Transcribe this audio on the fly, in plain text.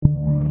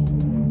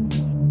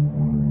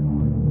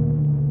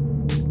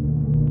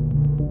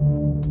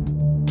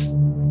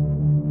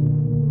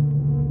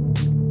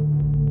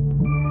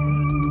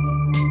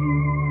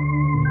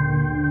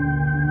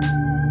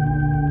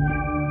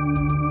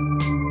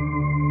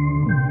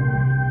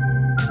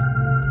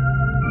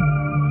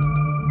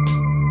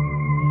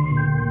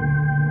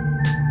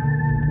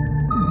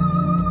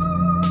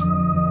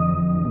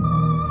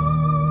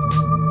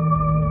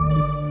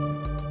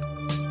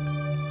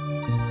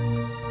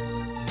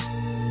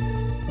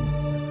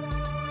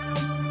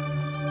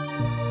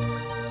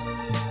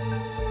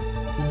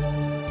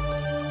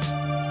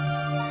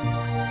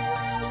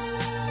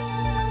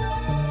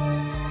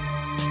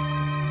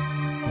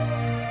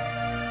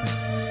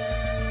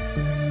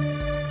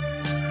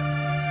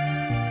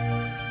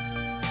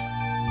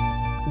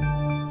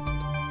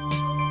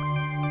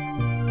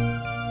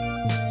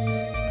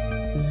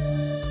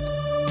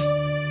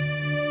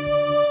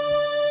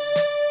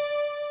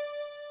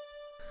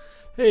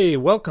Hey,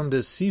 welcome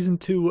to Season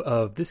 2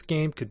 of This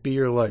Game Could Be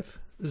Your Life.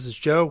 This is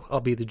Joe.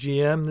 I'll be the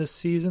GM this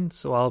season,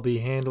 so I'll be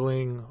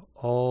handling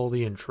all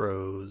the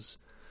intros.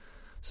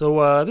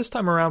 So this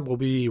time around, we'll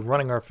be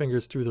running our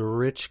fingers through the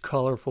rich,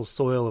 colorful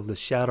soil of the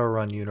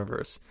Shadowrun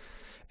universe.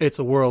 It's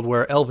a world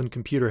where elven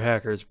computer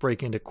hackers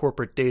break into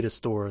corporate data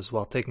stores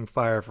while taking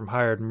fire from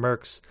hired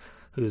mercs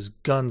whose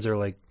guns are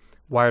like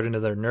wired into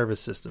their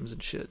nervous systems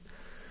and shit.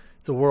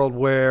 It's a world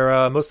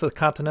where most of the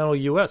continental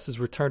U.S. is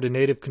returned to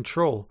native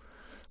control,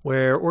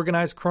 where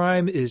organized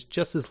crime is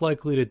just as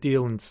likely to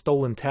deal in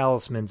stolen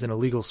talismans and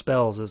illegal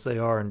spells as they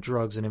are in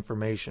drugs and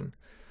information.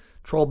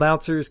 Troll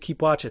bouncers keep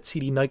watch at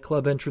seedy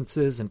nightclub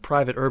entrances, and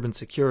private urban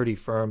security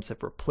firms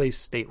have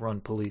replaced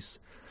state-run police.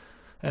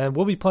 And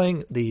we'll be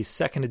playing the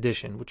second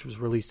edition, which was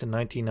released in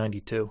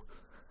 1992.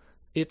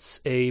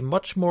 It's a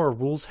much more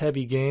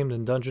rules-heavy game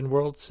than Dungeon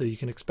World, so you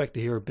can expect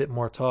to hear a bit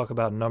more talk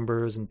about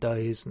numbers and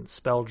dice and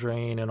spell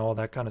drain and all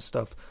that kind of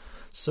stuff.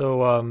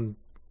 So,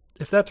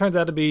 if that turns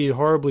out to be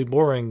horribly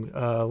boring,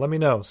 let me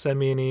know. Send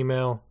me an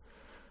email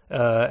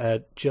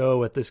at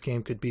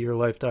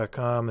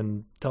joe@thisgamecouldbeyourlife.com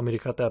and tell me to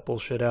cut that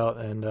bullshit out,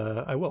 and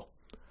I will.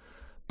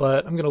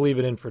 But I'm going to leave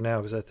it in for now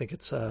because I think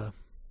it's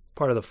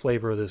part of the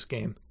flavor of this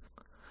game.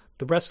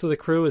 The rest of the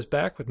crew is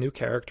back with new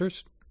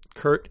characters.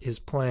 Kurt is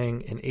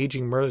playing an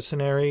aging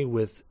mercenary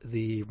with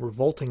the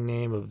revolting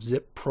name of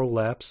Zip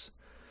Prolapse.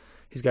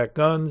 He's got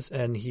guns,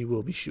 and he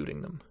will be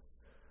shooting them.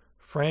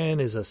 Fran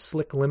is a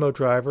slick limo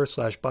driver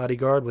 /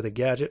 bodyguard with a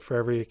gadget for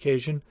every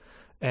occasion.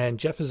 And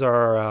Jeff is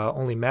our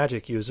only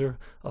magic user,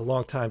 a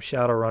longtime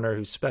Shadowrunner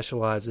who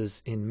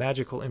specializes in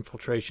magical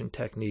infiltration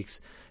techniques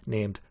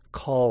named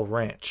Call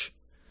Ranch.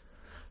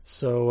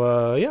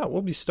 So,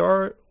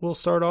 we'll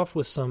start off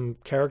with some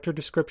character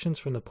descriptions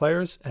from the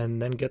players and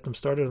then get them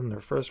started on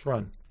their first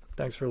run.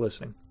 Thanks for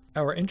listening.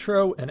 Our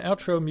intro and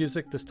outro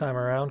music this time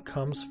around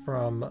comes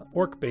from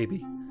Orc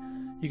Baby.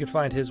 You can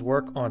find his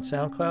work on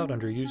SoundCloud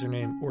under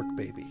username Orc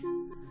Baby.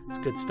 It's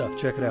good stuff.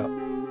 Check it out.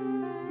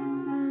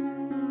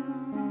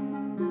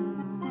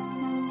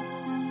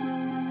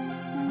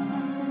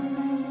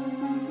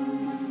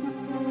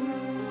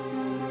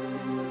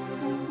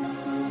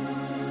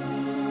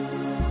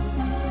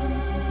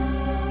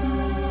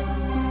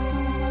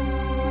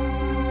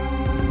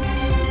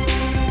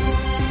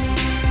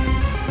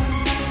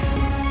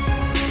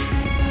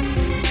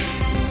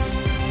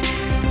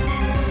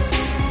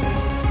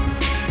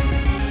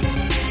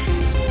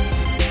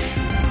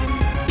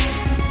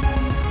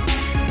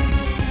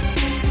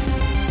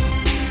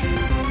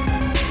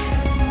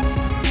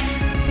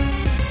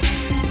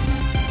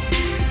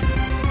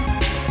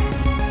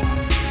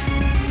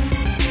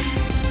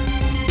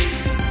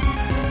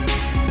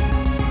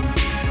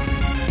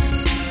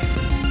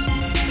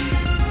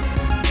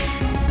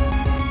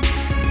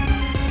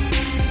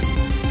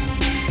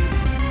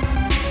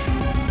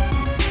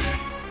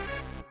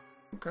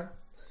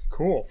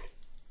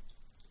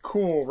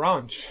 Cool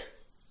ranch.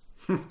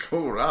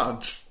 Cool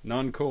ranch.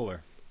 None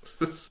cooler.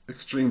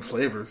 Extreme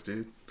flavors,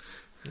 dude.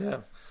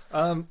 Yeah.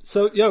 Cool.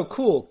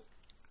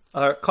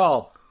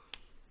 Call.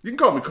 You can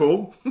call me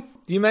cool.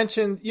 You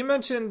mentioned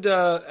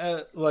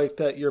like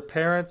that your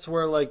parents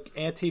were like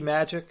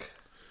anti-magic.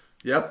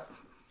 Yep,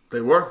 they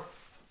were.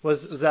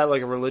 Is that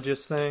like a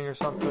religious thing or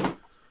something?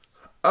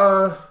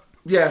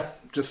 Yeah.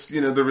 Just,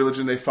 the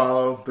religion they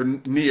follow. They're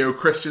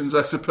neo-Christians,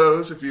 I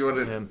suppose, if you want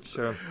to. Yeah,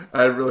 sure.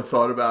 I hadn't really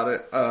thought about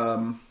it.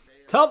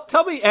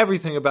 Tell me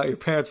everything about your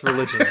parents'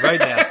 religion right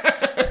now.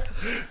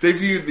 They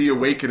viewed the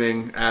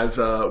awakening as,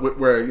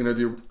 where,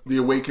 the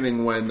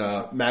awakening when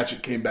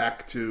magic came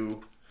back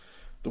to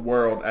the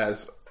world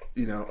as,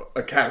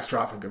 a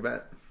catastrophic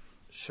event.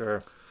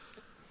 Sure.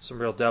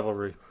 Some real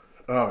devilry.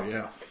 Oh,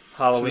 yeah.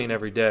 Halloween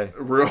every day.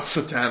 Real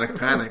satanic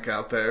panic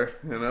out there,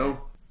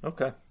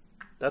 Okay.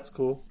 That's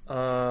cool.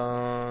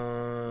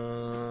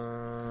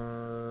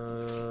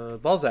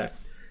 Balzac.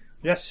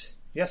 Yes,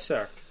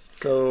 sir.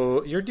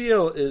 So your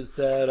deal is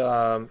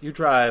that you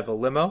drive a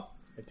limo.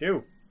 I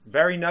do.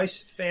 Very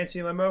nice,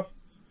 fancy limo.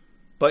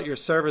 But your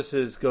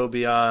services go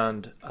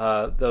beyond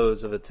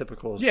those of a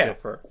typical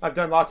chauffeur. I've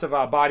done lots of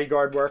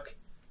bodyguard work,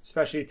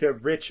 especially to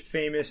rich,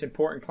 famous,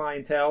 important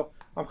clientele.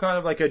 I'm kind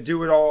of like a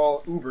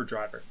do-it-all Uber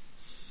driver.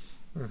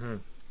 Mm-hmm.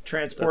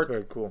 Transport. That's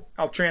very cool.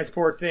 I'll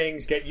transport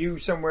things, get you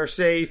somewhere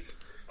safe.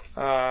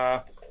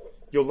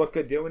 You'll look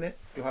good doing it.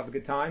 You'll have a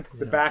good time.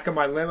 The back of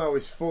my limo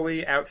is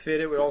fully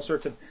outfitted with all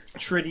sorts of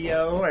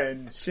Tridio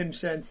and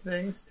SimSense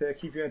things to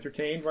keep you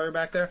entertained while you're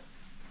back there.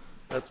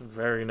 That's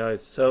very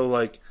nice. So,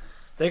 like,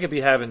 they could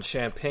be having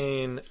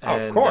champagne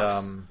and...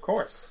 of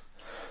course.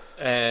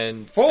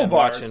 And full and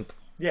bars. Watching,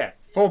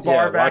 full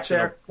bar back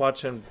there.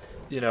 Watching,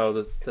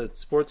 the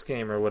sports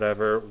game or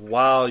whatever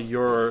while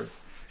you're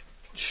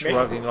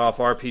shrugging off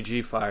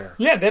RPG fire.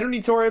 Yeah, they don't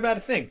need to worry about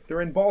a thing. They're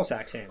in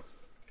Balzac's hands.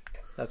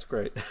 That's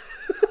great.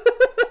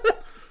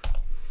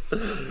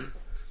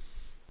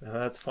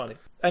 That's funny.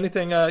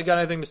 Anything? Got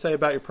anything to say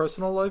about your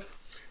personal life?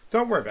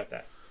 Don't worry about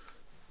that.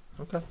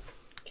 Okay.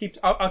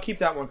 I'll keep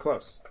that one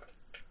close.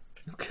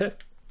 Okay.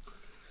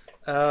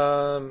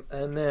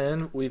 And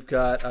then we've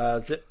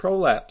got Zip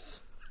Prolapse.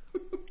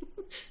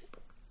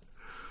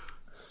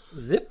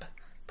 Zip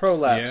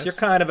Prolapse. Yes.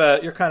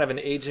 You're kind of an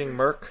aging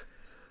merc.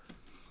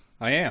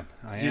 I am.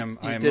 You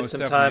I am did most some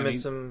definitely time in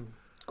some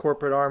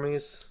corporate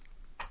armies.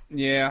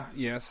 Yeah.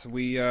 Yes.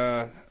 We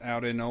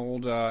out in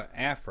old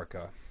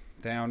Africa.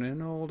 Down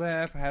in old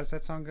Africa. How does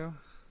that song go?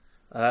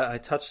 I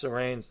touched the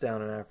reins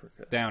down in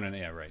Africa.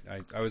 Right.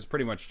 I was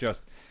pretty much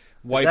just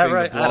wiping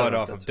right? the I don't blood know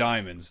off if of that's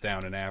diamonds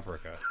down in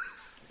Africa.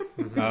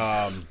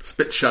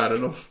 Spit shot at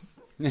him.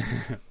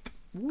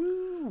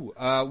 Woo!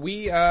 I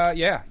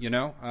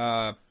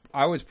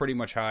was pretty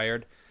much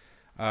hired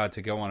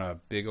to go on a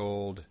big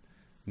old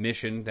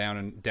mission down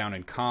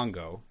in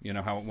Congo. You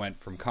know how it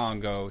went from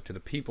Congo to the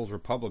People's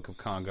Republic of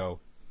Congo,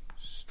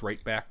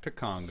 straight back to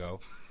Congo.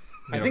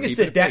 I think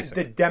it's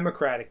the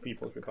Democratic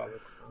People's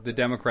Republic. The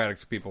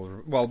Democratic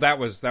people. Well, that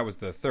was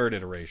the third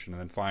iteration, and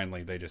then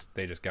finally they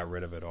just got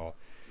rid of it all.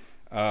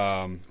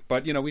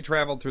 But we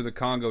traveled through the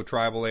Congo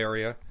tribal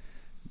area,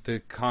 the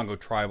Congo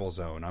tribal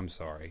zone. I'm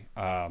sorry,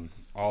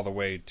 all the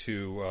way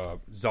to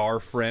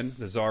Zarfren,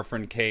 the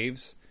Zarfren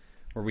caves,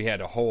 where we had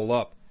to hole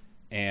up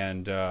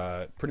and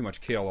pretty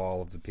much kill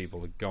all of the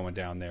people going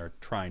down there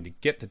trying to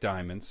get the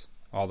diamonds,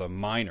 all the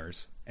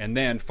miners, and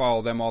then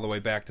follow them all the way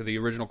back to the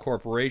original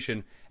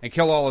corporation and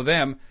kill all of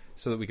them,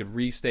 so that we could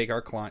restake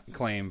our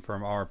claim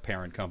from our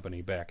parent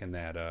company back in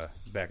that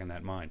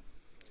mine.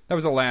 That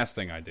was the last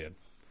thing I did.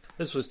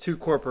 This was two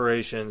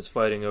corporations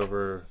fighting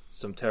over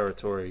some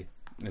territory.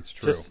 It's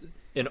true. Just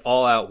an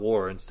all-out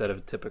war instead of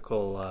a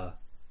typical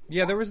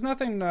yeah, there was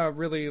nothing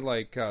really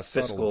like subtle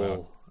fiscal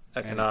about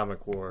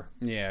economic war.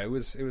 Yeah, it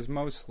was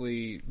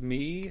mostly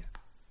me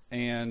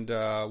and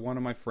one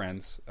of my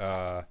friends,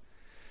 my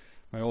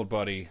old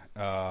buddy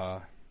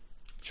Char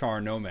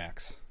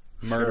Nomax,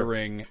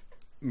 murdering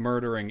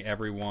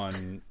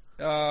everyone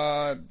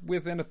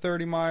within a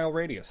 30-mile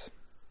radius.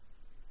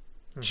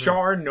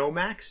 Char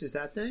Nomax, is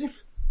that name?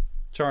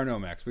 Char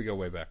Nomax, we go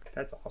way back.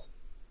 That's awesome.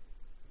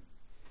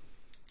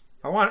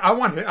 I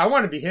want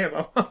to be him.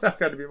 I want that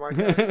guy to be my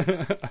guy.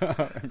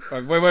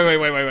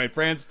 Wait.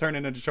 Fran's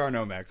turning into Char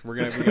Nomax. We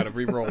got to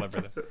re-roll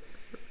everything.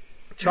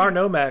 Char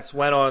Nomax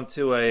went on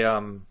to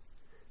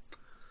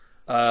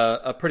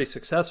a pretty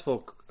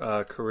successful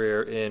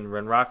career in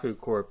Renraku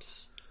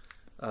Corp's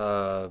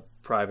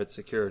private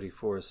security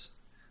force.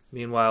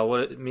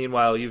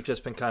 Meanwhile, you've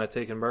just been kind of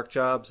taking merc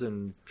jobs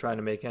and trying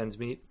to make ends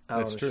meet out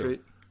That's on the true.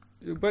 street.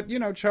 But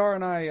Char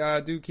and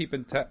I do keep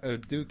in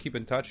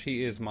touch.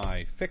 He is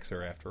my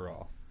fixer, after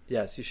all.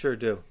 Yes, you sure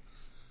do.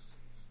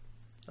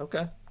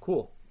 Okay,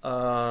 cool.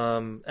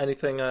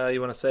 Anything you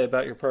want to say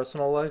about your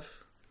personal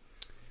life?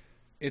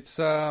 It's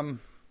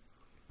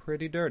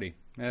pretty dirty.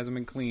 It hasn't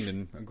been cleaned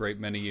in a great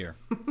many years.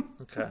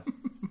 Okay.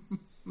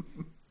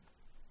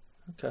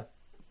 Okay.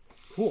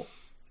 Cool.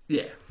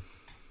 Yeah.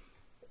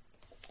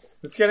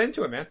 Let's get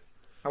into it, man.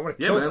 I want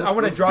to. Yeah, man, I want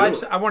to let's drive.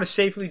 do it. I want to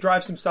safely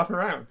drive some stuff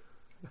around.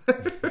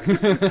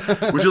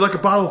 Would you like a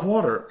bottle of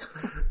water?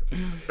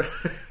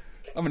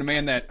 I'm gonna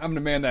man that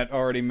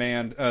already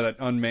manned that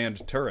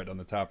unmanned turret on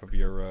the top of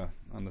your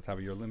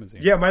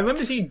limousine. Yeah, my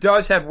limousine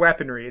does have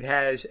weaponry. It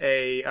has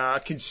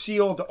a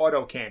concealed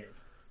autocannon.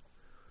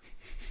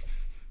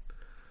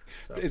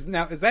 Is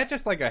that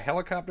just like a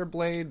helicopter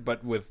blade,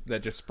 but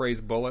that just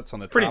sprays bullets on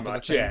the Pretty top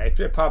much, of the thing?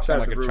 yeah. It pops out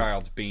like the a roof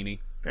child's beanie.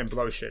 and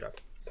blows shit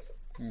up.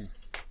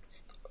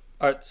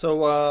 All right,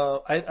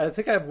 so I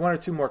think I have one or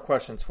two more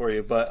questions for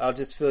you, but I'll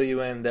just fill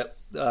you in that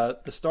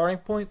the starting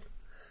point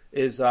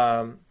is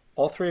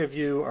all three of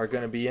you are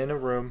going to be in a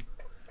room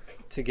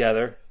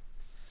together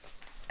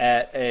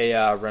at a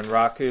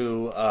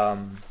Renraku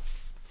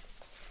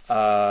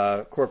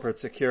corporate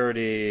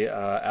security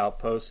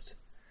outpost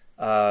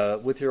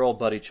with your old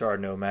buddy Char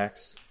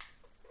Nomax.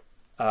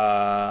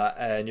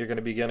 And you're going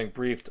to be getting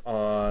briefed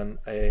on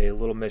a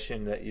little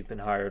mission that you've been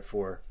hired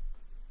for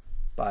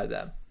by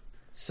them.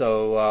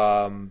 So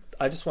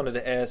I just wanted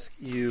to ask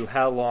you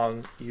how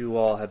long you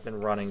all have been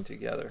running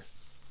together.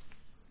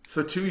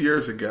 So 2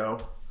 years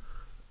ago,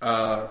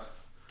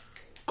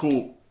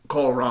 Cole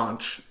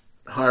Ranch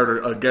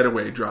hired a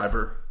getaway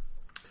driver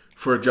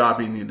for a job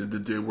he needed to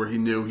do where he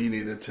knew he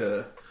needed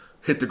to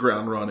hit the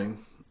ground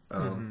running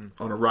on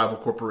a rival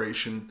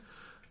corporation.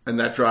 And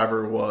that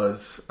driver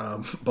was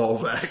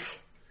Balzac,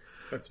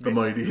 the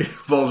Mighty.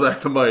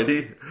 Balzac the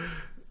Mighty.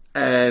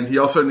 And he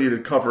also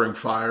needed covering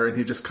fire, and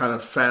he just kind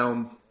of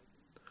found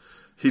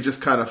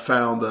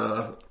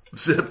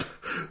Zip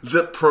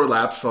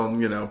Prolapse on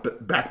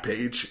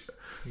Backpage.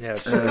 Yeah,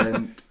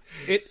 And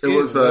It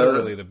was, is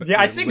literally the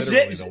I think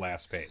literally Zip- the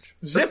last page.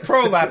 Zip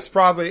Prolapse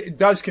probably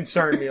does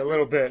concern me a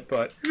little bit,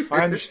 but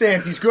I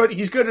understand he's good.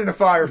 He's good in a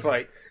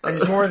firefight, and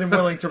he's more than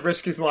willing to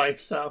risk his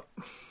life. So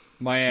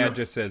My ad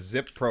just says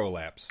Zip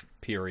Prolapse.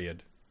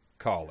 Period.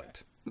 Call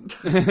it.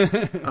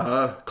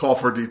 call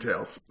for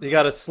details. you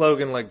got a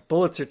slogan like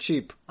 "Bullets are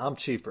cheap, I'm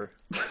cheaper."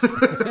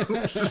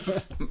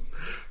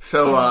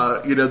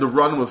 So, the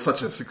run was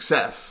such a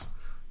success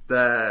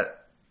that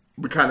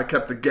we kind of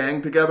kept the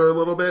gang together a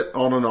little bit,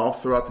 on and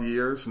off throughout the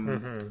years,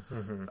 and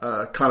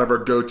kind of our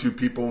go-to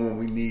people when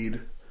we need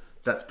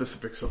that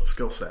specific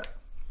skill set.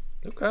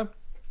 Okay.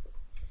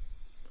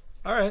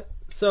 All right.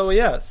 So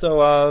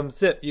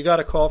Zip, you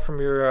got a call from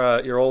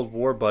your old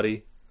war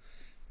buddy,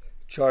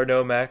 Char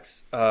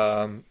Nomax.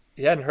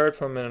 You hadn't heard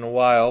from him in a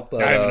while,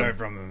 but I haven't heard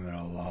from him in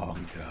a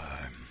long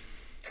time.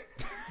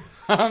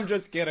 I'm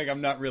just kidding. I'm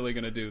not really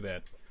going to do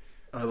that.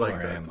 I like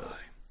or that. Am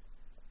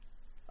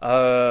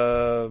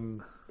I?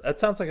 That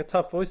sounds like a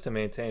tough voice to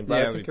maintain, but Yeah,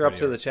 I it'd think be you're up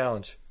pretty to hard. the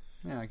challenge.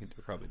 Yeah, I could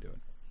probably do it.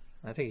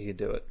 I think you could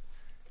do it.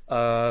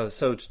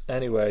 So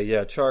anyway,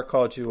 yeah, Char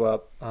called you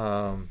up.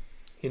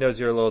 He knows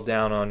you're a little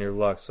down on your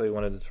luck, so he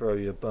wanted to throw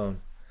you a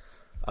bone.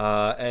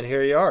 And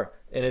here you are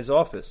in his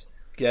office,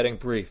 getting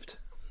briefed.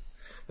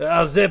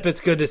 Zip,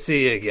 it's good to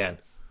see you again.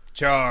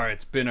 Char,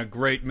 it's been a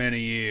great many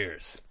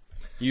years.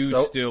 You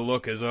still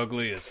look as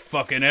ugly as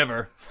fucking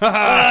ever. And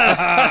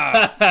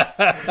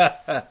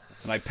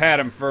I pat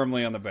him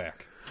firmly on the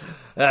back.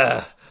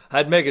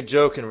 I'd make a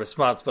joke in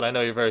response, but I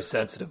know you're very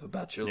sensitive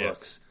about your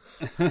looks.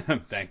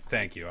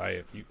 Thank you.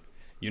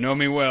 You know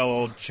me well,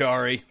 old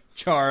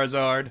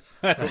Charizard.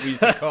 That's what we used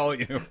to call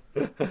you.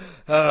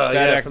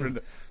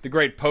 After the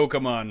great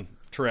Pokemon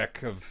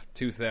trek of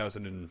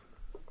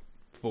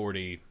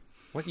 2040.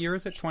 What year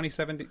is it?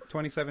 27?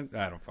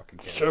 I don't fucking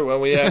care. Sure, when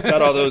we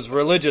got all those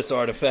religious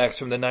artifacts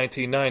from the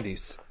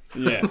 1990s.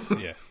 Yes.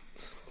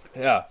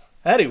 Yeah.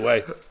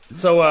 Anyway,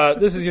 so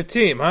this is your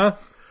team, huh?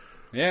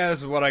 Yeah,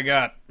 this is what I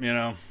got,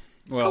 Well,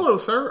 Hello,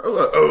 sir.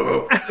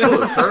 Hello,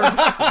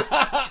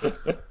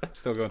 sir.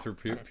 still going through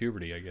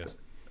puberty, I guess.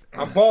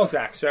 I'm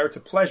Balzac, sir. It's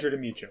a pleasure to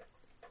meet you.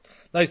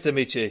 Nice to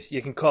meet you.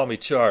 You can call me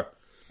Char.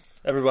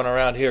 Everyone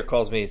around here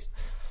calls me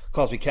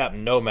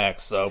Captain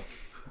Nomax, so...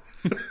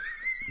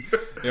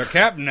 You're a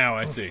captain now,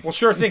 I see. Well,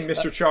 sure thing,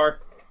 Mr. Char.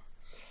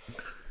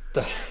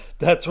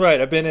 That's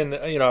right. I've been with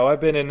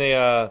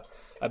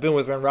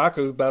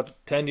Renraku about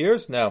 10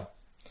 years now.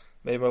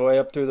 Made my way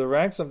up through the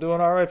ranks. I'm doing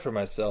all right for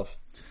myself.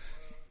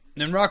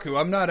 Nenraku,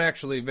 I'm not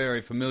actually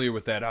very familiar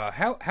with that.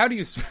 How do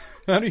you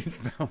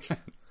spell that?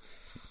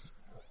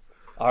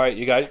 All right,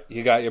 you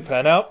got your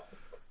pen out?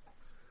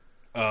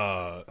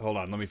 Hold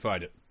on, let me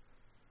find it.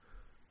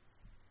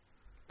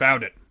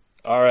 Found it.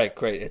 All right,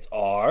 great. It's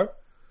R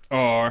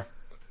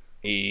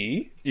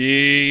E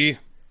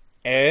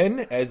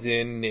N as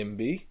in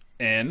NIMBY.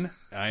 N.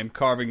 I am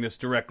carving this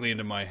directly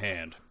into my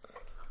hand.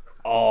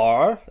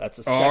 R. That's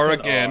a second R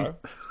again. R.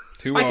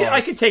 Two R's. I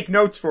can take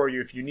notes for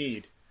you if you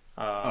need.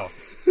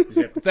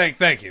 Zip.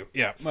 Thank you.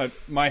 Yeah,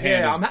 my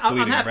hand is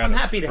bleeding around. I'm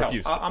happy to help.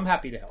 profusely. I'm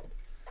happy to help.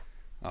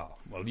 Oh,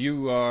 well,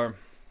 you are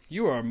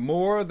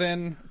more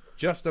than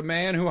just a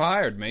man who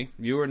hired me.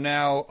 You are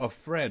now a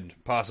friend,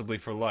 possibly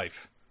for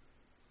life.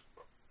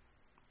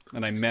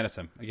 And I menace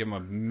him. I give him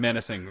a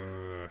menacing...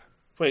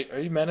 Wait, are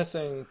you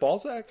menacing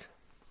Balzac?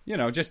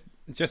 Just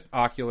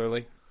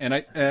ocularly. And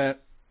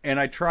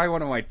I try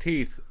one of my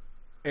teeth,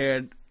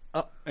 and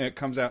it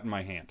comes out in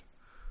my hand.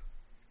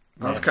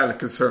 I was kind of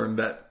concerned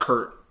that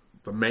Kurt,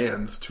 the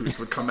man's tooth,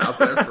 would come out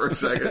there for a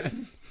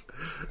second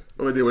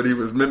when he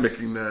was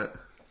mimicking that.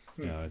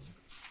 No,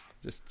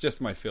 it's just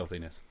my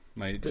filthiness,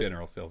 my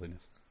general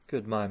filthiness.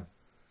 Good mime.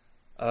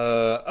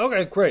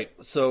 Okay, great.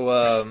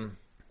 So,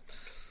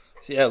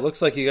 yeah, it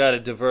looks like you got a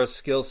diverse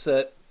skill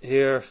set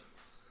here.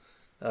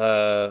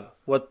 What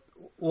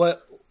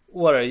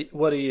are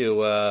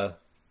you,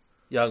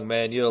 young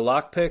man? You a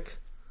lockpick?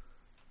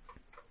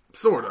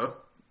 Sorta.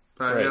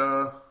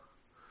 Right.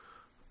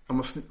 I'm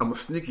a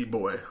sneaky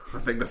boy. I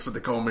think that's what they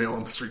call me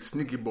on the street,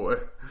 sneaky boy.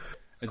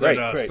 Is Great,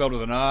 that great. spelled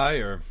with an I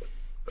or?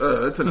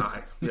 It's an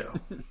I. Yeah.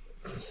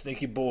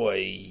 Sneaky boy.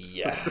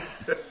 Yeah.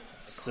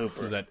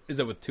 Super. Is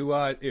it with two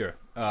I's? Here,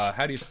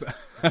 how do you spell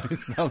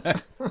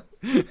that?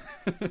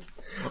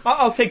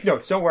 I'll take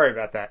notes. Don't worry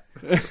about that,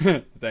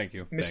 Thank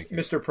you.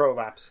 Mr.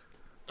 Prolapse.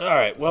 All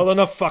right, well,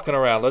 enough fucking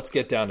around. Let's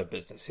get down to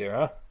business here,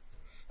 huh?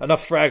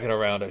 Enough fragging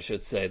around, I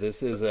should say.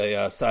 This is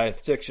a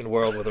science fiction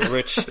world with a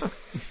rich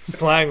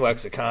slang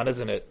lexicon,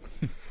 isn't it?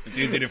 It's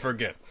easy to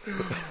forget.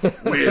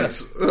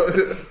 Whiz.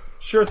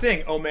 Sure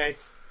thing, Ome.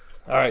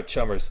 All right,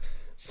 chummers.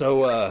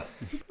 So,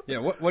 Yeah.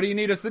 What do you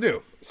need us to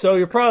do? so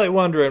you're probably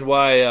wondering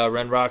why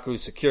Renraku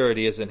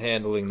Security isn't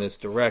handling this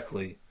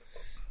directly.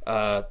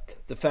 The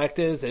fact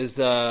is this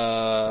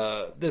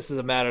is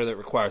a matter that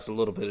requires a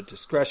little bit of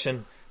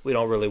discretion. We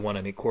don't really want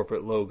any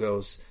corporate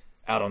logos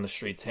out on the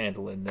streets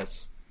handling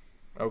this.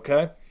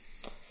 Okay?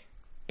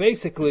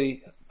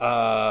 Basically, we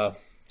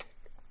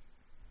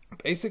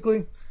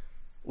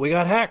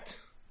got hacked.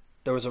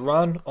 There was a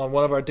run on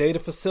one of our data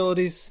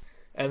facilities,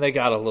 and they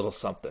got a little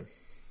something.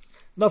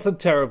 Nothing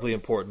terribly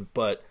important,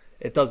 but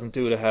it doesn't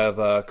do to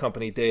have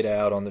company data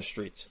out on the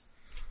streets.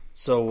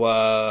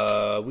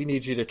 So we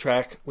need you to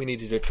track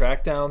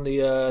down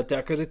the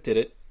decker that did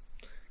it,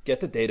 get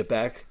the data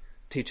back,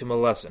 teach him a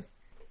lesson.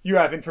 You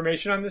have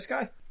information on this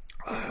guy?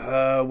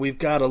 We've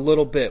got a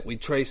little bit. We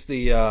traced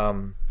the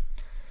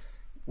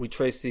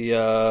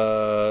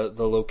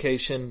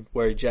location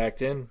where he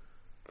jacked in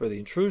for the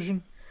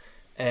intrusion,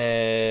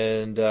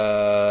 and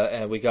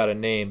we got a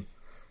name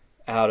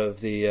out of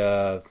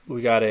the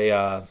we got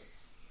a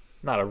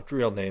not a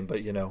real name, but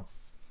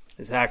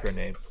his hacker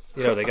name.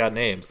 They got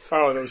names.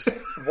 Oh, those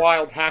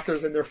wild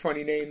hackers and their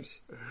funny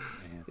names.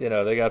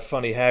 They got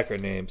funny hacker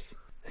names.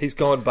 He's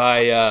going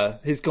by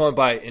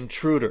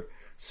Intruder,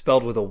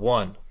 spelled with a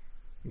 1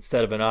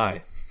 instead of an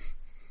I.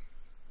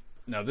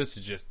 Now this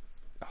is just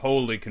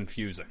wholly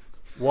confusing.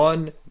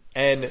 1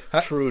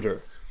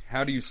 Intruder.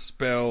 How do you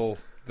spell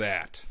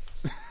that?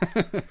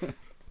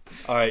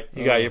 All right,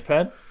 you got your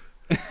pen?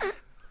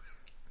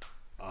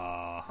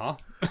 Uh-huh.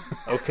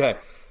 Okay.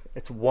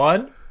 It's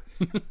 1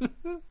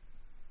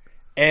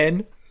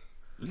 N.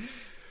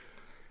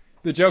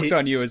 The joke's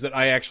on you is that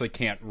I actually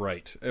can't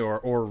write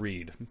or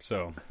read.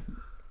 So,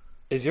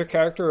 is your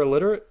character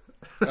illiterate?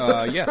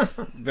 Yes,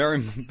 very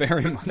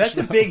much. That's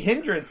a big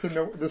hindrance in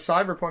the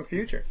cyberpunk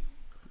future.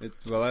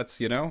 Well,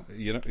 that's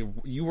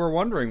you were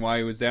wondering why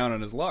he was down on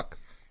his luck.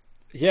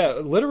 Yeah,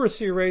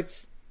 literacy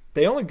rates,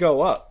 they only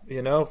go up.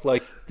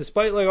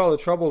 Despite all the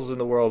troubles in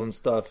the world and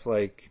stuff,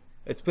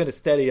 it's been a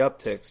steady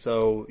uptick.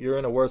 So you're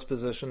in a worse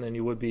position than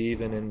you would be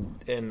even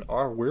in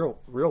our real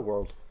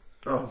world.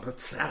 Oh,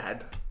 that's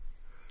sad.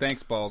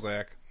 Thanks,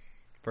 Balzac,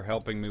 for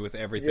helping me with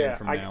everything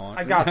from now on.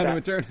 I got that.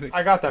 Eternity.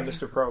 I got that,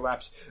 Mr.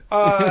 Prolapse.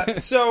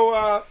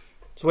 So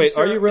wait,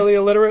 are you really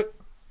illiterate?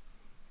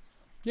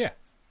 Yeah.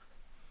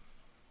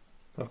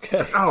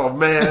 Okay. Oh,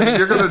 man,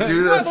 you're going to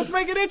do this. Let's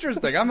make it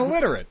interesting. I'm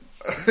illiterate.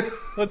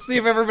 Let's see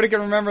if everybody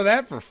can remember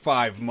that for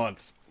 5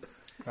 months.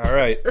 All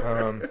right.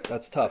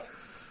 That's tough.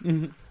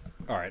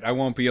 All right, I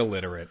won't be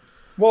illiterate.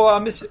 Well,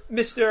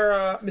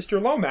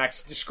 Mr.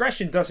 Lomax,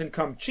 discretion doesn't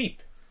come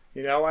cheap.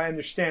 I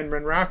understand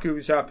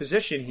Renraku's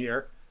position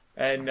here,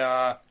 and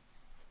the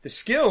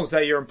skills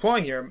that you're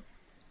employing here,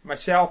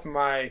 myself and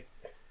my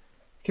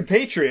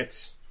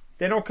compatriots,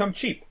 they don't come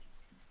cheap.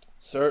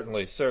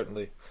 Certainly.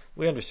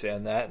 We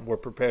understand that, and we're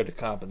prepared to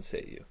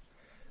compensate you.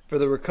 For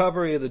the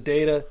recovery of the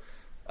data,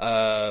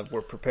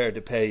 we're prepared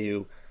to pay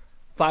you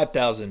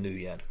 5,000 new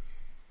yen.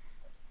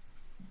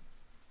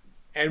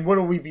 And what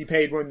will we be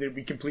paid when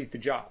we complete the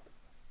job?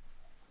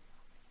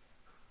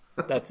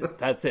 That's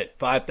it.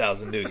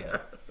 5,000 new yen.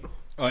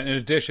 In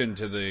addition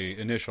to the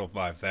initial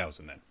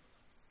 5,000, then.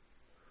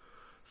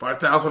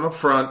 5,000 up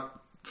front,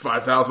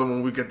 5,000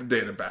 when we get the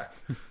data back.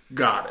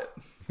 Got it.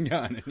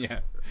 Got it, yeah.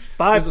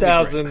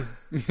 5,000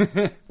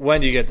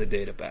 when you get the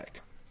data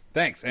back.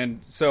 Thanks.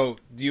 And so,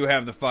 do you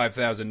have the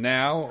 5,000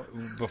 now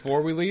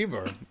before we leave,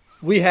 or?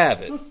 We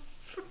have it.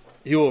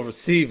 You will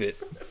receive it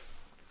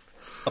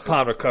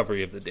upon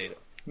recovery of the data.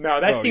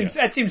 No, that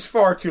seems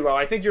far too low.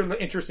 I think you're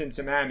interested in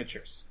some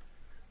amateurs,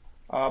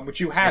 which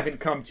you haven't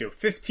come to.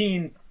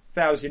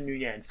 15,000 new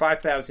yen,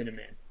 5,000 a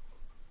man.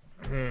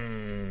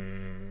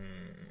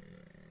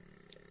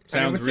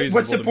 Sounds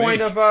reasonable. What's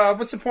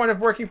the point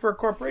of working for a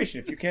corporation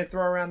if you can't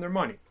throw around their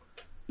money?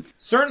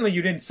 Certainly,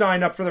 you didn't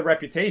sign up for the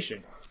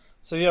reputation.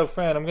 So,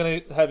 Fran, I'm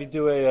going to have you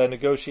do a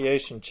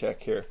negotiation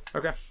check here.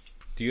 Okay.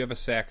 Do you have a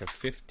sack of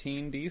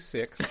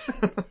 15d6?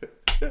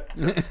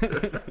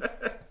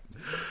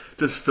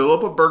 Just fill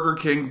up a Burger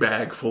King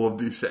bag full of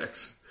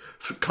D6.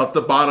 So cut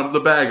the bottom of the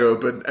bag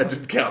open and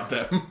just count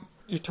them.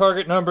 Your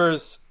target number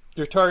is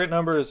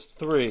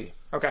 3.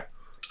 Okay.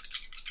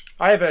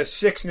 I have a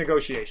 6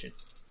 negotiation.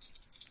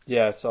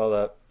 Yeah, I saw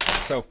that.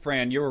 So,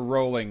 Fran, you're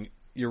rolling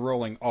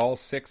all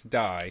 6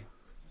 die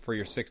for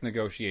your 6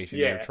 negotiation.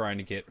 Yeah. You're trying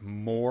to get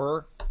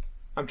more.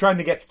 I'm trying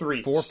to get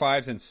 3s. 4,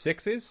 5s, and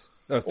 6s.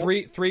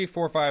 3,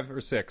 4, 5, or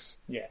 6.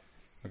 Yeah.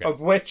 Okay. Of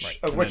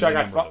which I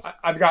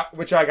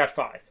got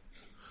 5.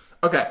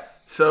 Okay,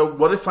 so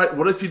what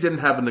if you didn't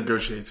have a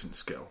negotiation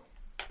skill?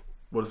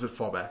 What does it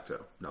fall back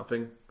to?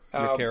 Nothing?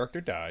 Your character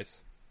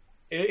dies.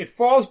 It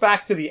falls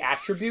back to the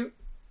attribute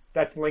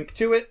that's linked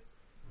to it.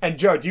 And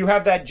Joe, do you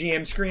have that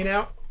GM screen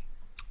out?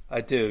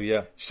 I do,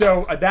 yeah.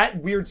 So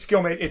that weird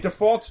skill, it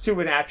defaults to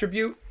an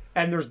attribute,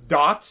 and there's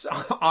dots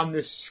on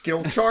this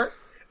skill chart,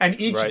 and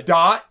each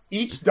dot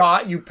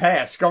you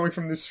pass, going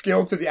from the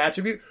skill to the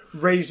attribute,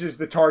 raises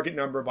the target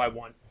number by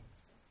 1.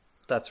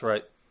 That's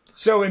right.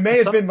 So it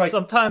may have been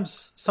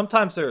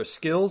sometimes there are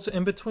skills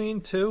in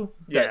between too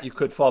that you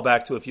could fall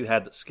back to if you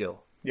had the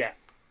skill. Yeah.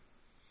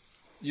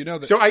 You know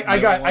that. So I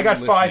got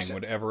 5.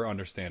 Would ever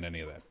understand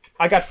any of that?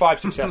 I got 5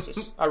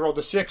 successes. I rolled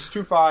a 6,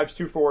 2 5s,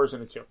 2 4s,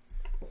 and a 2.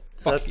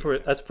 So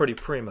that's pretty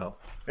primo.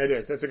 It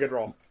is. That's a good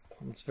roll.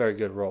 It's a very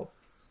good roll.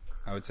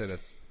 I would say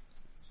that's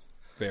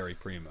very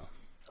primo.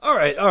 All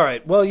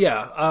right. Well,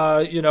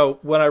 yeah.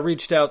 When I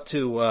reached out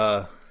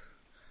to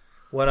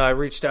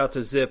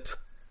Zip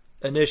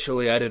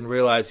initially, I didn't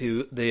realize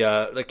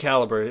the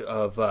caliber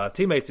of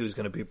teammates he was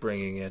going to be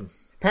bringing in.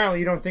 Apparently,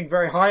 you don't think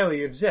very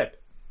highly of Zip.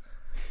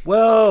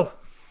 Well,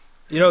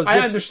 I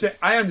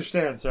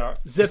understand, sir.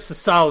 Zip's a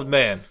solid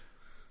man,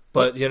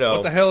 but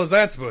what the hell is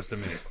that supposed to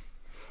mean?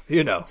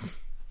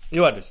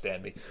 You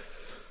understand me.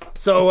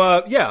 So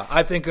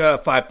I think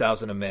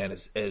 5,000 a man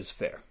is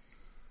fair.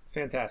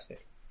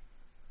 Fantastic.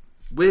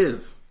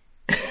 Whiz.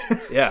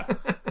 Yeah,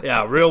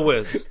 real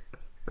whiz.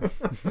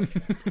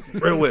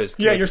 Real whiz.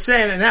 Yeah, you're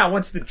saying it now.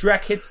 Once the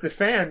Drek hits the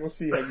fan, we'll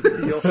see how you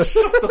feel.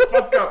 Shut the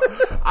fuck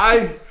up.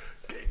 I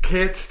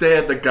can't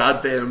stand the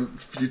goddamn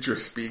future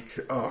speak.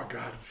 Oh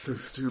god, it's so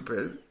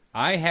stupid.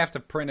 I have to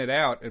print it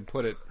out and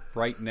put it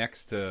right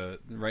next to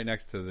the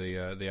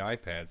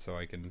iPad so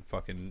I can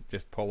fucking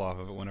just pull off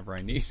of it whenever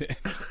I need it.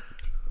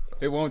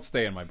 It won't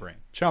stay in my brain.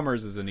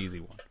 Chummers is an easy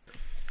one.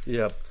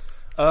 Yeah.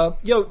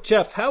 Yo,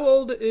 Jeff, how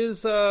old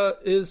is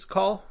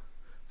Call?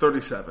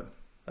 37.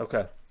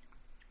 Okay.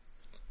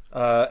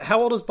 How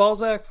old is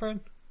Balzac, friend?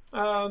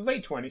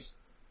 Late 20s.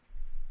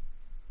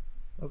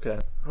 Okay.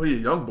 Oh, yeah,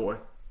 young boy.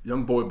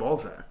 Young boy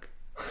Balzac.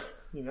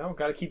 You know,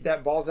 got to keep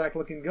that Balzac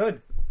looking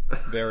good.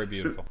 Very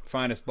beautiful.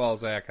 Finest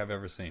Balzac I've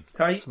ever seen.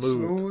 Tight,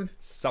 Smooth. smooth.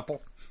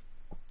 Supple.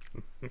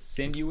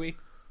 Sinewy.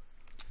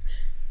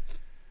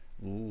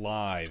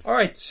 Live. All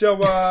right,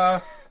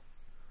 so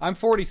I'm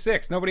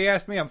 46. Nobody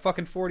asked me. I'm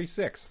fucking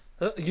 46.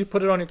 You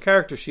put it on your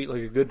character sheet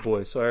like a good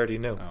boy, so I already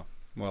knew. Oh,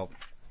 well,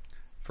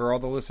 for all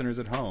the listeners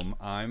at home,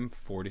 I'm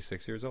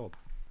 46 years old.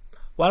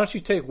 Why don't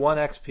you take 1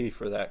 XP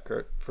for that,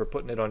 Kurt, for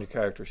putting it on your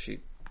character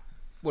sheet?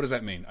 What does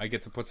that mean? I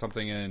get to put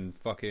something in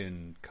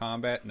fucking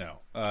combat? No.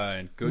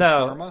 In good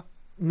No. karma?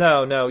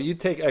 No, you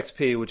take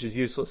XP, which is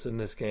useless in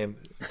this game.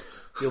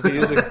 You'll be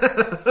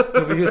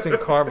using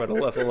karma to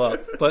level up,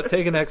 but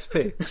take an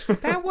XP.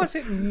 That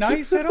wasn't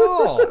nice at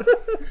all.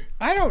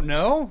 I don't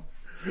know.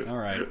 All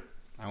right.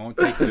 I won't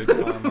take good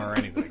karma or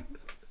anything.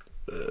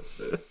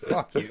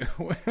 Fuck you.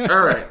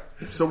 All right.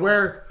 So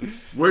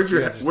where'd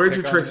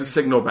you trace the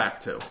signal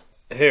back to?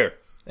 Here,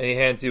 and he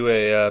hands you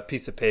a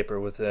piece of paper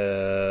with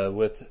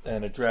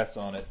an address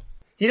on it.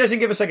 he doesn't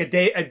give us like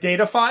a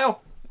data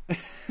file.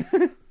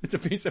 It's a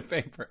piece of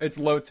paper. It's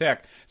low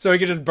tech, so he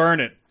can just burn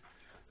it.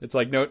 It's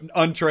like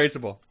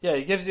untraceable. Yeah,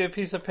 he gives you a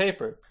piece of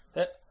paper.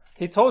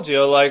 He told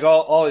you like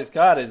all he's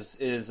got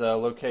is a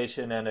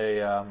location and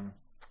a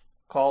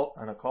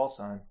call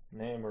sign,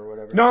 name or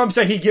whatever. No, I'm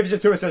saying he gives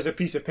it to us as a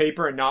piece of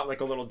paper and not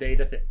like a little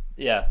data thing.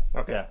 Yeah.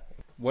 Okay. Yeah.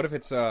 What if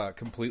it's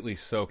completely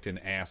soaked in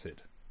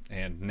acid,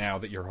 and now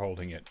that you're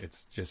holding it,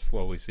 it's just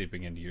slowly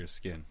seeping into your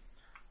skin?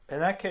 In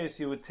that case,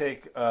 you would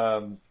take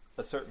a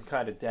certain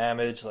kind of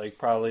damage, like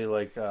probably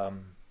like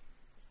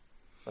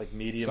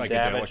medium Psychedelic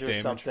damage or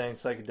damage. something,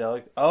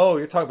 psychedelic. Oh,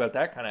 you're talking about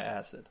that kind of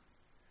acid.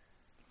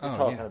 You're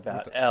talking yeah. about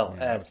What the-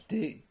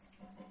 LSD,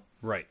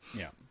 Right.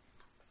 Yeah.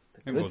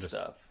 the Maybe good we'll just-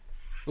 stuff.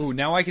 Ooh,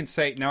 now I can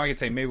say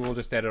maybe we'll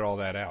just edit all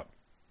that out.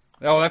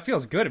 Oh, that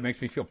feels good. It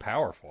makes me feel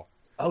powerful.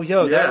 Oh,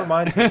 yo, Yeah. that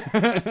reminds me.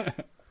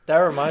 That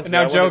reminds me.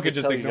 Now I Joe wanted could to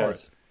just tell you ignore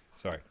guys- it.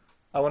 Sorry.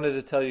 I wanted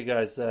to tell you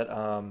guys that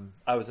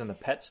I was in the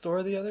pet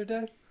store the other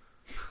day.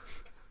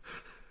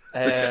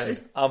 And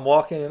I'm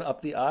walking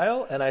up the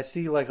aisle, and I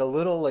see like a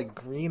little like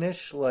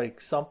greenish like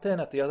something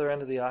at the other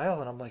end of the aisle,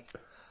 and I'm like,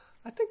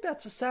 I think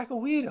that's a sack of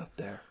weed up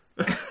there.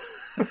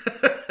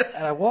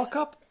 And I walk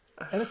up,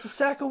 and it's a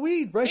sack of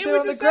weed right there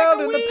on the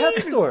ground in the pet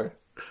store.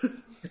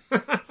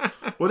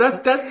 Well,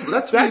 that's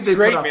what they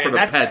great, put up man. for the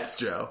pets,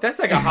 Joe. That's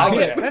like a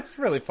holiday. That's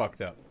really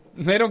fucked up.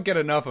 They don't get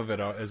enough of it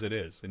as it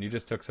is, and you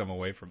just took some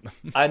away from them.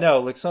 I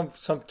know, like some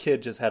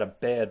kid just had a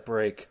bad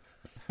break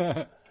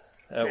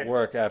at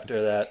work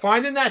after that.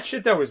 Finding that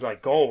shit that was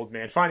like gold,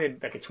 man. Finding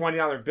like a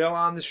 $20 bill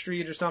on the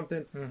street or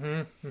something.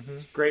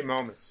 Great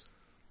moments.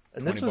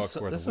 And this was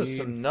 $20 worth this of was weed.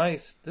 some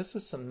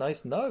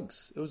nice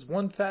nugs. It was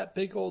one fat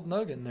big old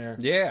nug in there.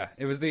 Yeah,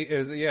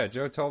 yeah.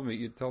 Joe told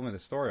me the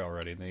story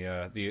already.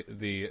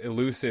 The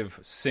elusive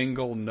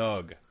single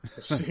nug,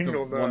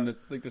 Single the nug. one that's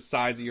like the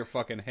size of your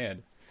fucking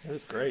head. It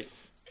was great.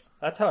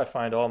 That's how I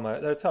find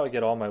that's how I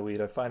get all my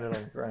weed. I find it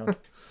on the ground.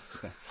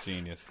 That's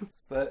genius.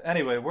 But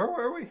anyway, where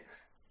were we?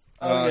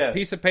 Oh yeah.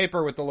 Piece of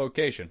paper with the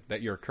location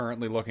that you're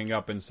currently looking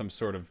up in some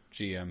sort of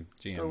GM.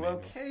 The manual.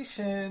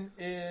 location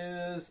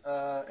is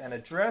an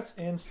address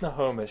in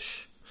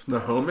Snohomish.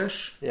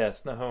 Snohomish? Yeah,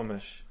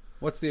 Snohomish.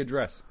 What's the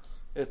address?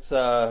 It's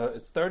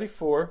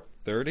 34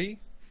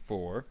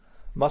 34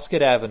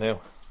 Musket Avenue.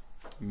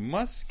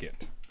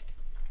 Musket.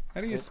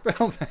 How do you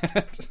spell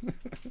that?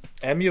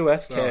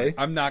 MUSK. Sorry,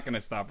 I'm not going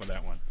to stop with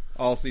that one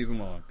all season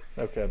long.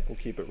 Okay, we'll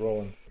keep it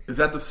rolling. Is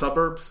that the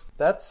suburbs?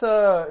 That's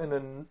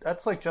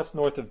that's like just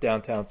north of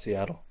downtown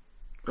Seattle.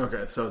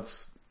 Okay, so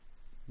it's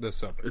The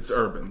suburb. it's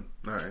urban.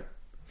 All right.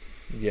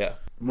 Yeah,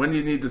 When do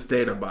you need this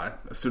data by?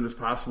 As soon as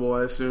possible,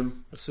 I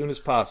assume. as soon as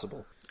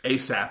possible.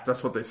 ASAP.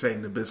 That's what they say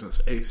in the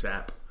business.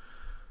 ASAP.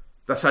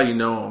 That's how you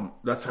know I'm.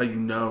 That's how you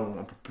know I'm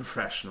a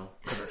professional.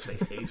 Because I say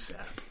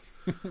ASAP.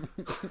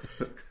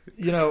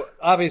 You know,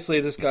 obviously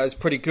this guy's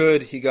pretty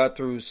good. He got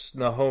through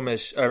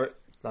Snohomish,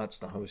 not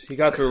Snohomish. He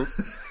got through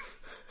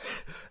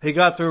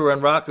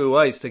Renraku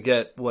Ice to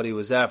get what he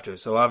was after.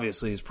 So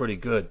obviously he's pretty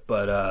good.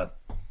 But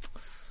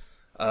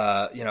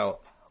you know,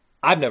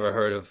 I've never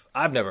heard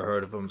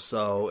of him.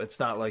 So it's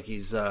not like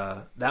he's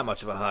that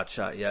much of a hot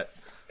shot yet.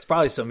 It's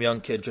probably some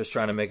young kid just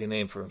trying to make a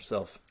name for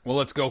himself. Well,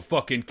 let's go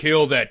fucking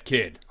kill that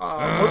kid.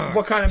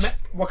 What kind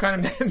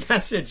of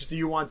message do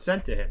you want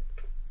sent to him?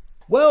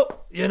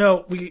 Well, you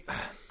know,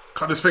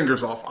 Cut his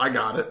fingers off. I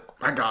got it.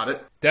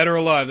 Dead or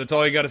alive, that's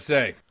all you got to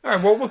say. All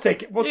right, well, we'll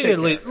take it.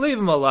 Leave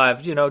him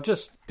alive.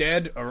 Just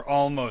Dead or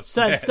almost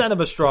send dead. him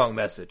a strong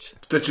message.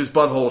 Stitch his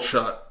butthole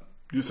shut.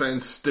 You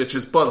saying stitch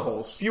his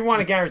buttholes? If you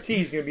want to guarantee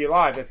he's going to be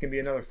alive, that's going to be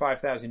another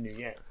 5,000 new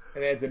yen.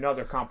 It adds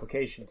another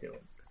complication to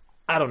it.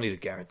 I don't need a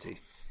guarantee.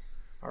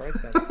 All right,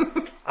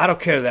 then. I don't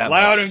care that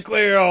Loud much. and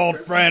clear, old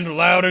friend.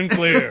 Loud and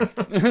clear.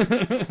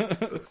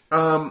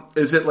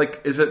 Is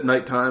it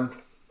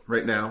nighttime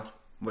right now?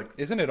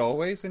 Isn't it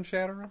always in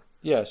Shadowrun?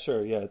 Yeah,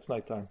 sure. Yeah, it's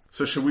nighttime.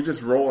 So should we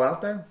just roll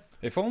out there?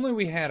 If only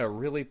we had a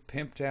really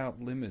pimped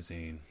out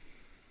limousine.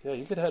 Yeah,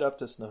 you could head up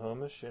to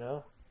Snohomish,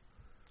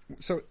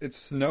 So it's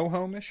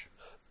Snohomish?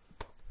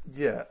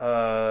 Yeah,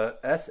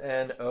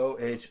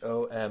 Snohomish.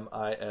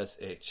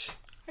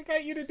 I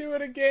got you to do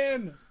it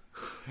again.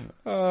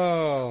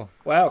 Oh.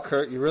 Wow,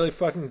 Kurt, you really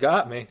fucking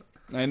got me.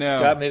 I know.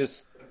 Got me to...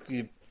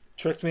 You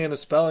tricked me into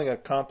spelling a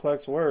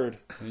complex word.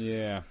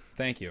 Yeah,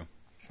 thank you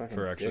Fucking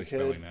for actually dickhead.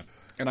 spelling that.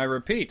 And I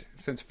repeat,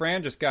 since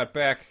Fran just got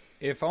back,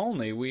 if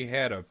only we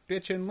had a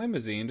bitchin'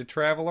 limousine to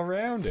travel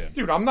around in.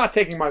 Dude, I'm not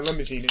taking my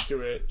limousine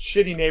into a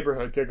shitty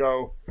neighborhood to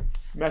go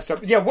mess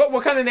up. Yeah,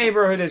 what kind of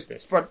neighborhood is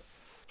this? But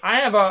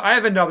I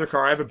have another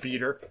car. I have a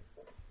beater.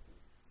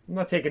 I'm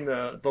not taking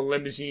the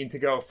limousine to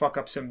go fuck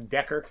up some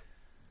decker.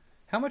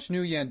 How much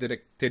new yen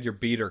did your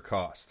beater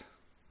cost?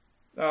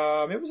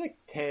 It was like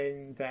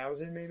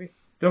 10,000 maybe.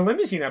 The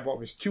limousine I bought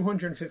was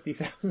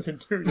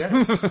 250,000 new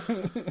yen.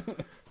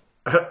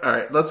 All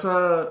right, let's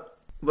go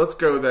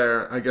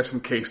there. I guess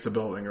and case the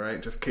building,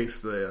 right? Just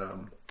case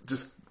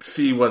just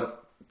see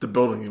what the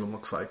building even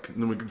looks like,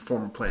 and then we can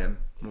form a plan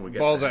when we get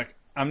Balzac, there.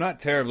 I'm not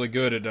terribly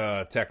good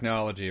at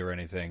technology or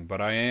anything, but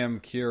I am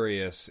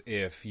curious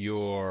if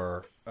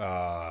any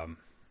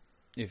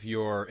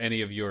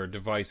of your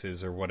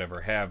devices or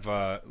whatever have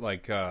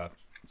like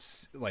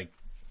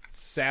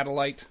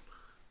satellite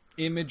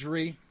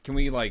imagery. Can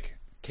we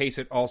case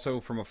it also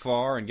from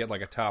afar and get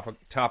like a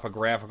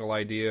topographical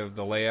idea of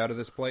the layout of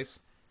this place?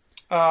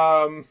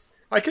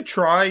 I could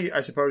try, I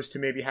suppose, to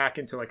maybe hack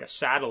into like a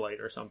satellite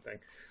or something.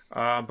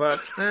 But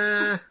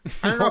I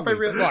don't know if I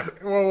really...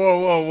 Fuck.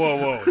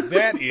 Whoa.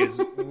 That is...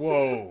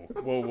 Whoa.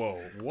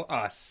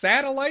 A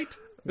satellite?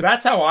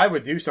 That's how I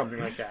would do something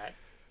like that.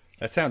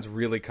 That sounds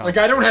really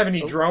complicated. Like, I don't have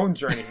any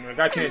drones or anything. Like,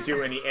 I can't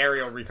do any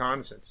aerial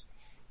reconnaissance.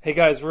 Hey,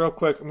 guys, real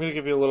quick, I'm going to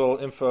give you a little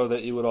info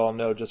that you would all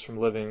know just from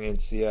living in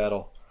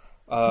Seattle.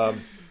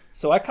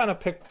 So I kind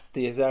of picked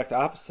the exact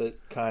opposite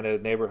kind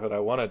of neighborhood I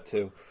wanted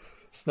to.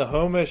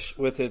 Snohomish,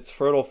 with its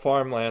fertile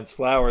farmlands,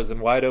 flowers, and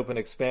wide-open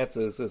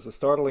expanses, is a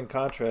startling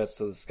contrast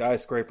to the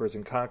skyscrapers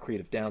and concrete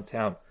of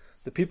downtown.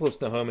 The people of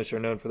Snohomish are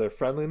known for their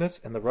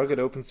friendliness, and the rugged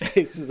open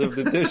spaces of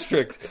the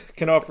district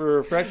can offer a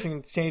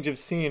refreshing change of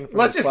scene.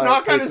 Let's just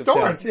knock on his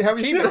door and see how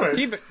he's doing.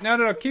 Keep it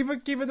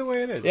the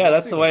way it is. Yeah,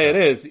 that's the way it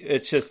is.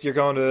 It's just you're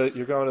going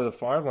to the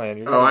farmland.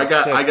 You're I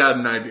got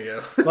an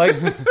idea.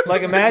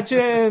 like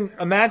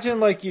imagine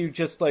like you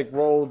just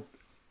rolled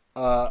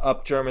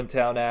up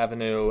Germantown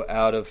Avenue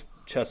out of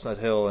Chestnut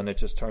Hill, and it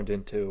just turned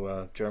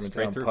into Germantown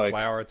Straight through Pike.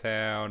 Flower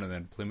Town and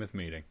then Plymouth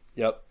Meeting.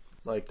 Yep,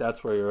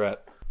 that's where you're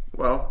at.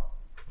 Well,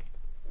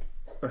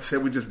 I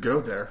said we just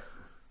go there.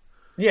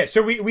 Yeah,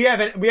 so we have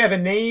a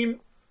name,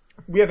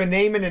 and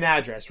an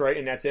address, right?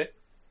 And that's it.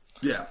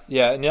 Yeah,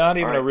 not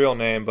even a real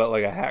name, but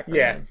like a hacker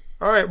name.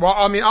 All right. Well,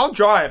 I mean, I'll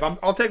drive.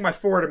 I'll take my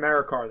Ford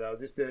Americar though.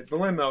 Just the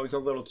limo is a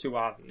little too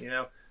obvious.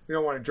 We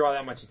don't want to draw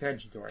that much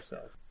attention to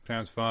ourselves.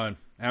 Sounds fun.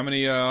 How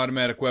many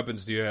automatic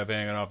weapons do you have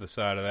hanging off the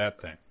side of that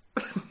thing?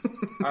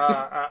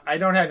 I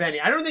don't have any.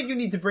 I don't think you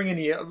need to bring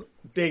any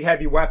big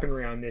heavy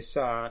weaponry on this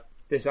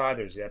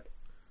either, Zip.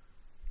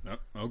 No,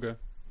 okay.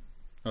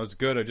 Oh, it's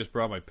good. I just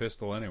brought my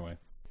pistol anyway.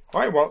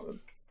 All right. Well,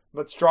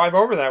 let's drive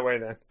over that way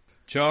then.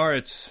 Char,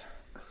 it's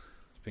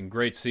been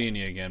great seeing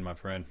you again, my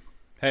friend.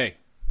 Hey,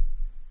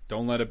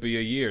 don't let it be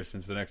a year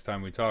since the next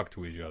time we talk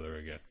to each other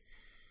again.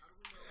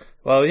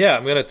 Well, yeah,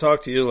 I'm going to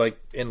talk to you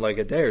in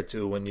a day or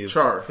two when you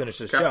finish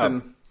this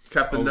job.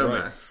 Captain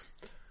Nomax. Right.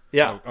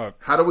 Yeah.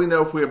 How do we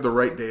know if we have the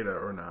right data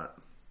or not?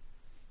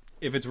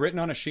 If it's written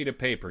on a sheet of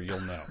paper,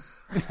 you'll know.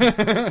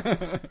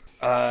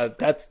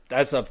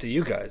 That's up to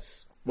you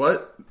guys.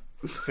 What?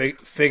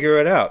 Figure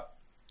it out.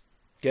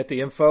 Get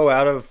the info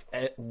out of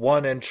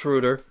one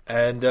intruder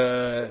and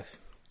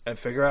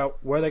figure out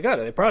where they got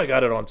it. They probably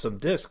got it on some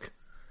disk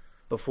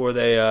before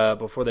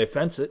they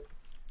fence it.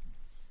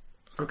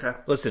 Okay.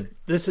 Listen,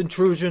 this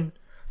intrusion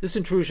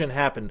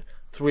happened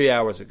 3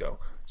 hours ago.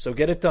 So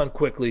get it done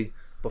quickly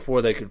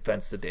before they can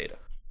fence the data.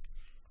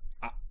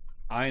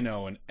 I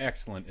know an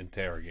excellent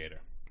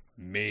interrogator.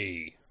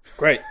 Me.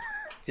 Great.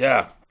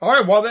 Yeah. All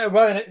right. Well,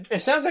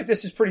 it sounds like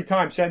this is pretty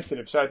time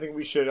sensitive, so I think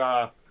we should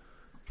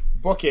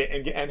book it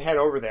and head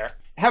over there.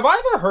 Have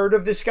I ever heard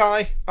of this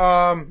guy?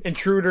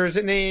 Intruders,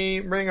 and they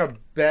ring a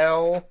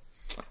bell?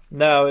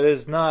 No, it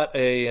is not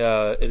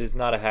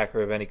a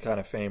hacker of any kind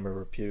of fame or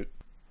repute.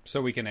 So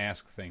we can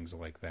ask things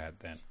like that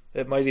then.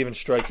 It might even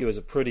strike you as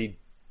a pretty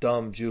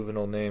dumb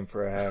juvenile name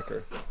for a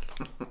hacker.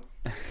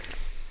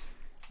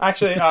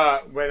 Actually,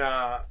 when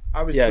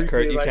I was Yeah, briefly,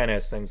 Kurt, you like, can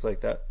ask things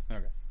like that.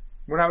 Okay.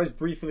 when I was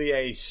briefly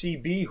a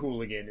CB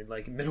hooligan in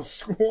like middle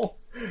school,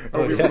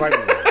 Oh, we yeah. would,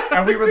 like,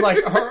 and we would like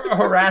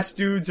harass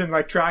dudes in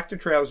like tractor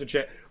trailers and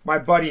shit. My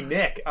buddy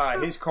Nick,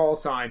 his call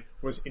sign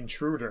was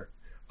Intruder.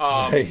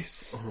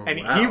 Nice.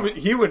 And Wow.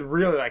 he would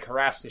really like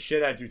harass the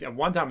shit out of dudes. And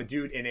one time, a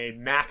dude in a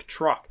Mack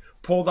truck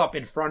pulled up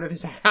in front of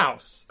his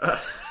house.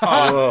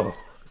 Whoa.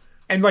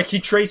 And like he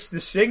traced the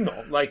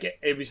signal, like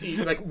it was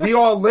like we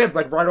all lived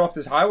like right off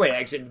this highway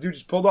exit. And the dude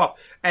just pulled off,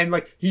 and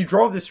like he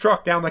drove this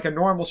truck down like a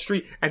normal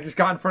street and just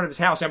got in front of his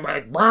house and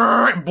like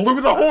 "Brrr," and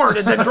blew the horn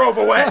and then drove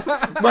away.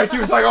 Like he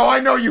was like, "Oh, I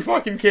know you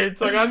fucking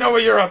kids. Like I know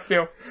what you're up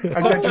to,"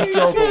 and then just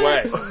drove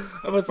away.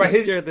 I must But have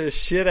his- scared the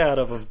shit out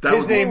of him. That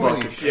His would be name was-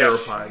 fucking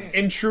terrifying.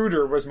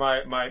 Intruder was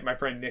my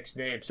friend Nick's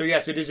name. So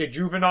yes, it is a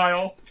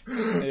juvenile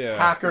Yeah,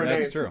 hacker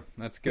that's name. true.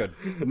 That's good.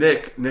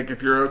 Nick,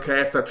 if you're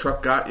okay, if that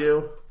truck got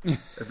you,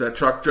 if that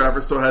truck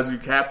driver still has you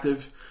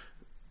captive,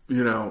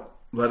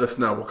 let us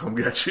know. We'll come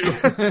get you. Nick,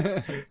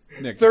 30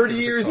 just give us a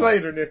years call.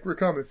 later, Nick, we're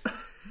coming.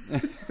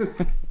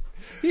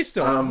 He's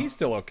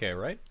still okay,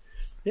 right?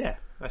 Yeah,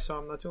 I saw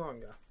him not too long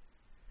ago.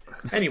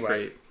 Anyway,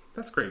 Great.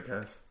 That's great,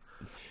 guys.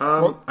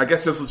 I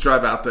guess let's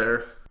drive out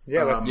there.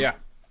 yeah, let's Yeah.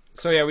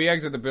 So yeah, we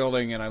exit the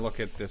building and I look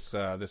at this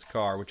this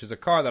car, which is a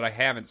car that I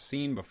haven't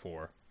seen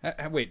before.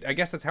 Wait, I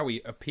guess that's how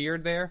we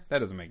appeared there? That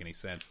doesn't make any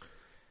sense.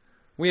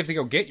 We have to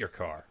go get your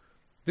car.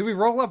 Did we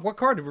roll up? What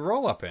car did we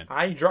roll up in?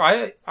 I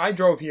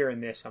drove here in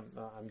this.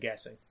 I'm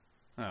guessing.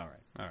 All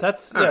right.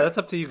 That's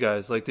up to you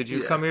guys. Like, did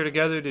you come here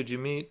together? Did you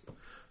meet?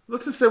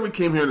 Let's just say we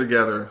came here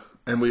together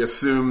and we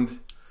assumed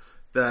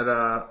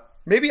that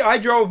Maybe I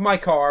drove my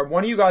car.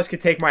 One of you guys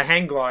could take my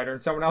hang glider,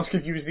 and someone else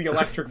could use the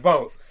electric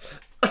boat.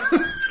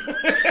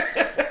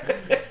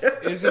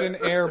 Is it an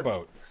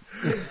airboat?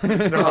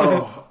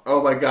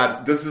 oh my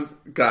god, this is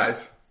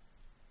guys.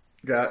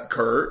 Got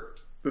Kurt.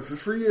 This is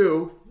for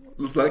you.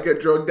 Let's not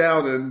get drugged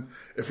down, and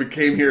if we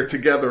came here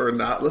together or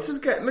not, let's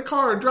just get in the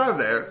car and drive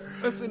there.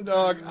 Listen,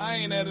 dog, I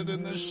ain't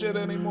editing this shit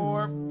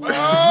anymore.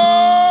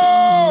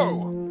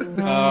 Oh!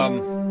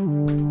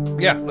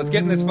 Yeah, let's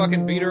get in this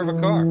fucking beater of a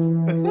car.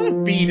 It's not a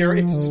beater.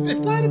 It's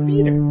not a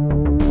beater.